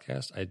start a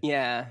podcast.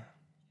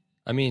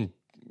 I mean,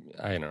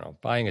 I don't know.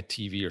 Buying a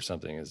TV or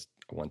something is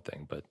one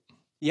thing, but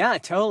yeah,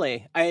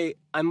 totally.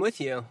 I'm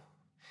with you.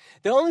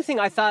 The only thing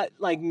I thought,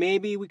 like,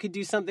 maybe we could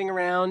do something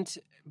around,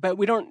 but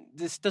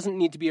this doesn't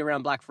need to be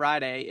around Black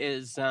Friday,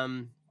 is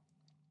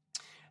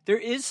there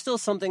is still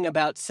something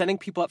about setting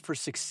people up for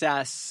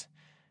success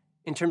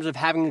in terms of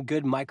having a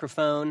good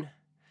microphone.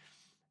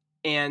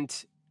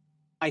 And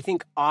I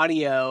think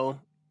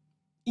audio,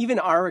 even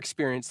our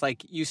experience,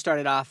 like you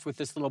started off with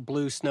this little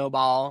blue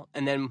snowball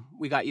and then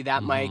we got you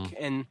that mic,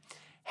 and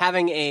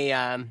having a,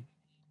 I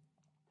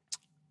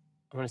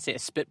want to say a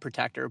spit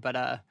protector,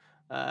 but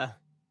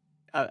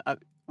what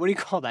do you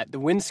call that? The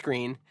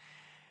windscreen.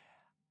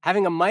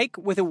 Having a mic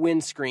with a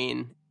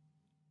windscreen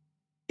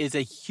is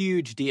a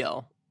huge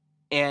deal.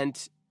 And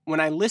when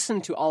I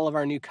listen to all of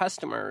our new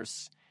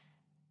customers,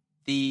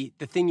 the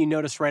thing you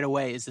notice right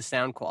away is the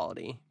sound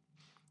quality.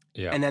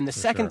 Yeah. And then the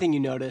second thing you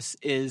notice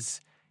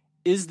is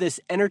this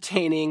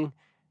entertaining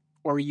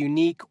or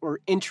unique or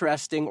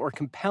interesting or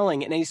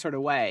compelling in any sort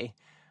of way?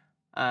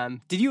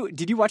 Did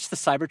you watch the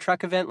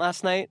Cybertruck event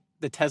last night?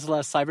 The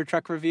Tesla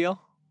Cybertruck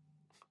reveal?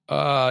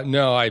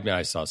 No,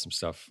 I saw some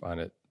stuff on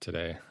it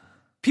today.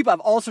 People have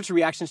all sorts of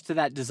reactions to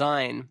that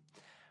design.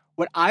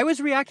 What I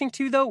was reacting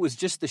to, though, was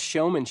just the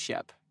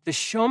showmanship. The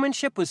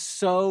showmanship was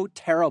so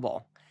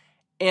terrible.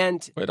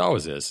 And it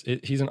always is.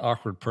 He's an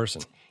awkward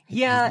person.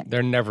 Yeah.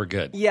 They're never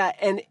good. Yeah,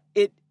 and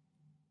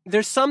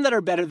there's some that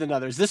are better than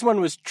others. This one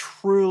was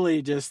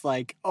truly just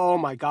like, oh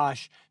my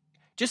gosh.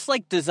 Just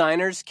like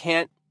designers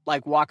can't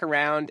like walk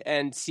around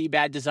and see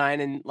bad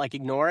design and like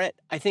ignore it.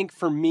 I think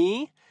for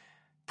me,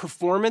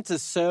 performance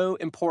is so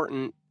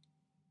important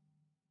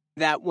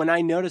that when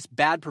I notice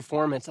bad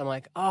performance, I'm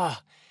like, oh,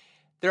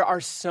 there are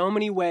so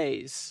many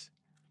ways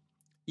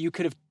you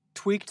could have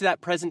tweaked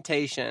that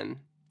presentation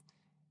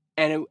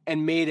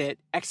and made it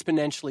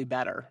exponentially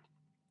better.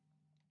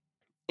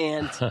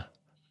 And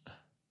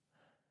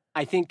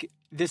I think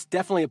this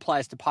definitely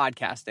applies to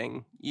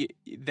podcasting.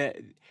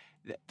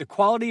 The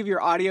quality of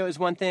your audio is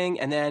one thing,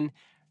 and then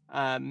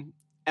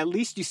at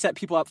least you set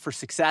people up for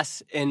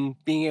success in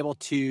being able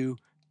to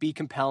be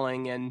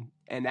compelling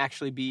and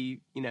actually be,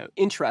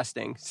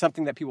 interesting,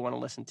 something that people want to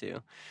listen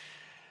to.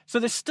 So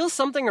there's still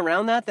something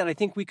around that I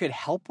think we could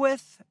help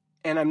with,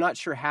 and I'm not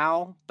sure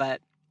how,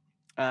 but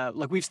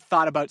we've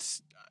thought about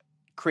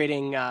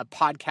creating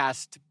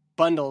podcast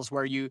bundles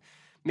where you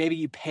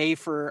pay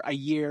for a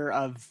year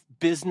of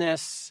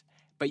business,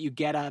 but you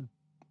get a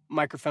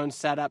microphone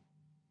set up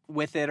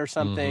with it or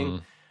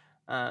something.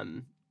 Mm-hmm.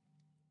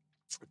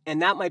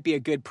 And that might be a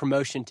good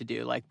promotion to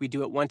do. Like, we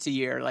do it once a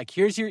year. Like,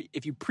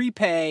 if you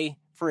prepay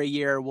for a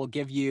year, we'll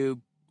give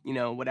you,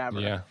 whatever.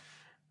 Yeah.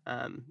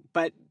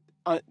 But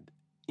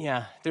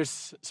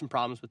there's some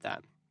problems with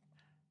that.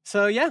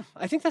 So yeah,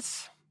 I think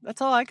that's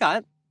all I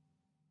got.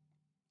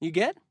 You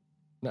good?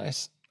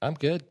 Nice. I'm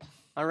good.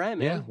 All right,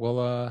 man. Yeah.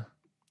 Well,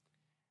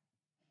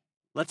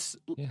 let's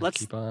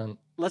keep on.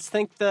 Let's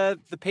thank the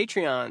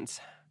Patreons.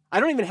 I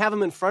don't even have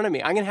them in front of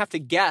me. I'm gonna have to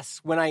guess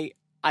when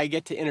I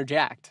get to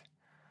interject.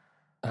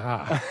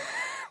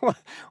 We'll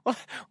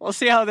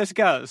see how this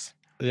goes.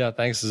 Yeah,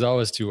 thanks as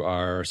always to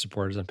our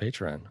supporters on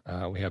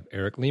Patreon. We have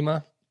Eric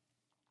Lima,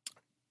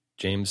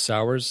 James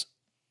Sowers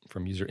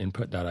from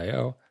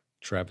userinput.io,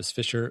 Travis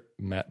Fisher,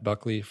 Matt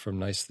Buckley from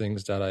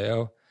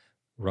nicethings.io,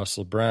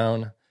 Russell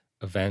Brown,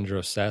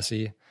 Evandro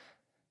Sassi,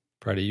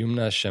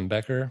 Pradyumna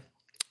Schembecker,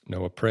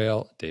 Noah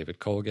Prale, David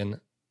Colgan,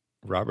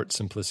 Robert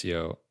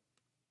Simplicio,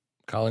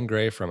 Colin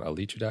Gray from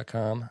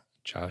alitu.com,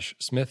 Josh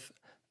Smith,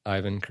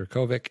 Ivan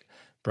Kirkovic,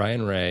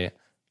 Brian Ray,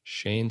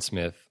 Shane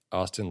Smith,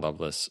 Austin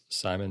Lovelace,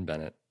 Simon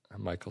Bennett,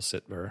 Michael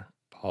Sitver,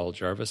 Paul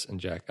Jarvis, and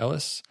Jack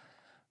Ellis,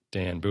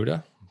 Dan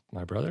Buddha,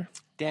 my brother.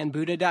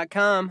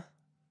 DanBuddha.com.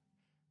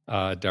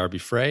 Darby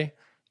Frey,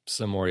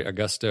 Samori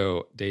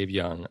Augusto, Dave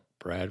Young,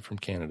 Brad from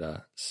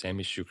Canada,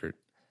 Sammy Schukert,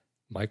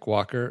 Mike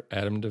Walker,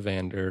 Adam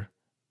Devander,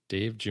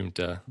 Dave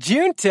Junta.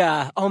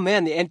 Junta! Oh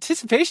man, the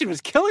anticipation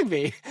was killing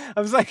me.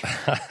 I was like,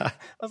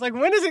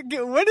 when is it?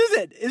 When is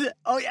it? Is it?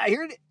 Oh yeah, I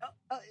heard it.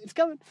 Oh, it's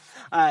coming.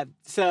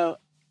 So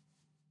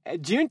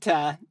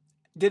Junta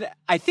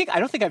I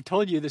don't think I've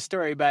told you the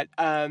story, but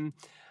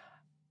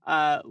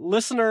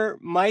listener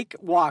Mike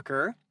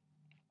Walker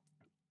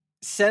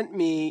sent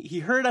me, he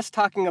heard us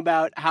talking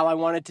about how I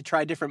wanted to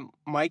try different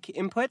mic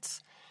inputs,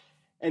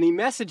 and he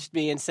messaged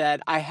me and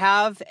said, I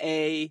have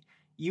a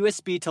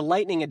USB to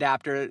Lightning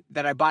adapter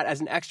that I bought as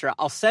an extra.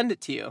 I'll send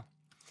it to you.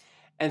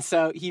 And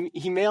so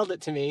he mailed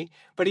it to me,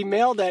 but he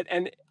mailed it,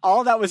 and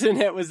all that was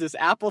in it was this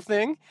Apple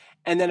thing,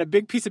 and then a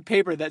big piece of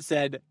paper that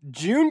said,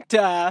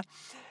 Junta.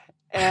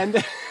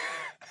 And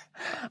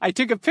I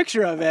took a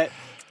picture of it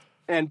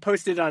and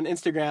posted it on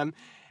Instagram,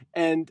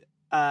 and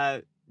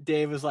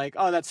Dave was like,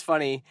 oh, that's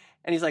funny.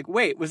 And he's like,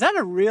 wait, was that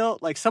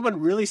someone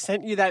really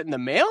sent you that in the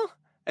mail?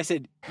 I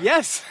said,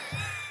 yes,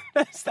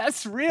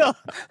 that's real.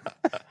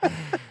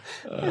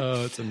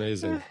 Oh, it's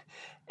amazing.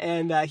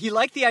 And he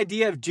liked the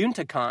idea of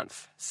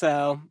JuntaConf.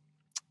 So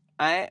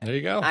there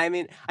you go. I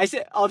mean, I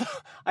said,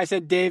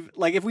 Dave,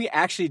 if we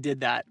actually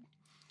did that,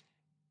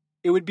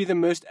 it would be the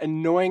most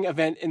annoying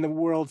event in the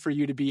world for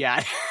you to be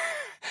at.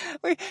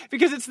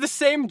 Because it's the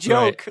same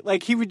joke.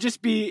 Right. He would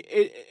just be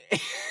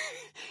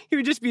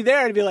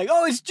there and be like,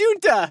 "Oh, it's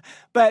Junta,"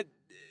 but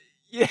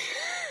yeah.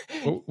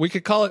 We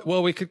could call it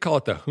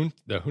the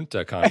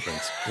Junta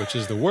conference, which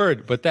is the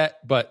word, but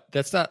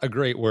that's not a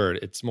great word.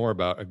 It's more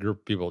about a group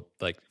of people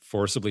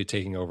forcibly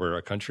taking over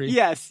a country.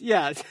 Yes.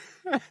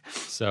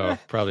 So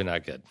probably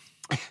not good.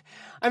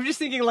 I'm just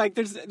thinking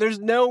there's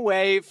no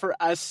way for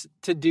us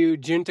to do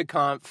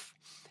JuntaConf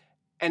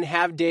and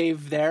have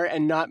Dave there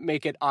and not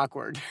make it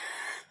awkward.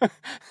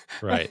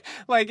 Right.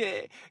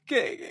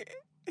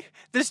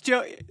 This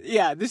joke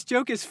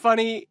is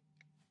funny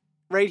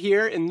right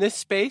here in this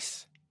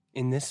space,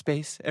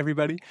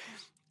 everybody.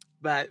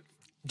 But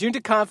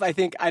JuntaConf, I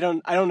think, I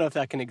don't know if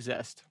that can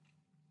exist.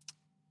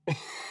 Is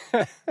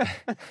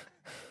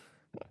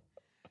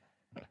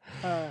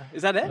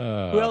that it?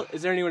 Who else?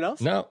 Is there anyone else?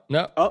 No.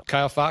 Oh.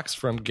 Kyle Fox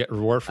from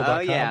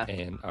GetRewardful.com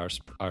and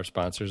our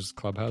sponsors,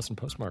 Clubhouse and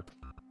Postmark.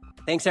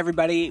 Thanks,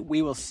 everybody.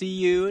 We will see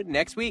you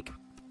next week.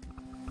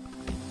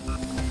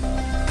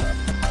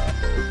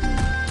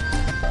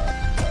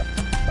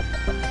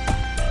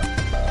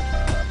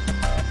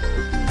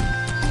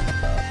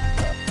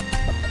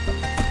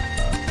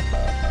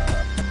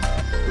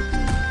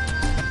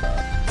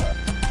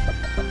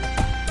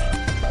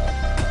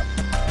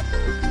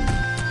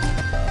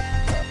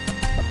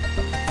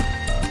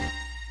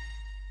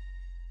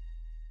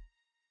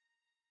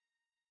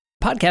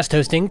 Podcast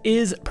hosting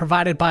is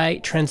provided by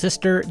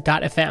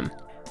Transistor.fm.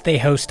 They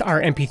host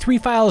our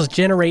MP3 files,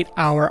 generate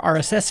our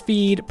RSS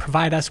feed,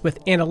 provide us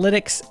with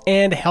analytics,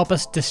 and help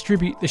us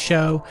distribute the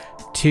show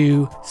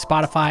to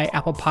Spotify,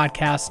 Apple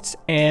Podcasts,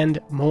 and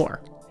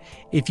more.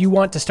 If you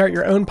want to start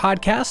your own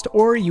podcast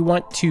or you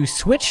want to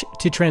switch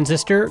to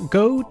Transistor,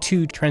 go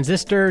to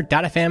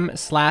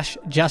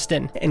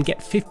transistor.fm/Justin and get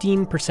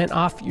 15%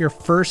 off your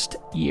first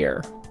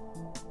year.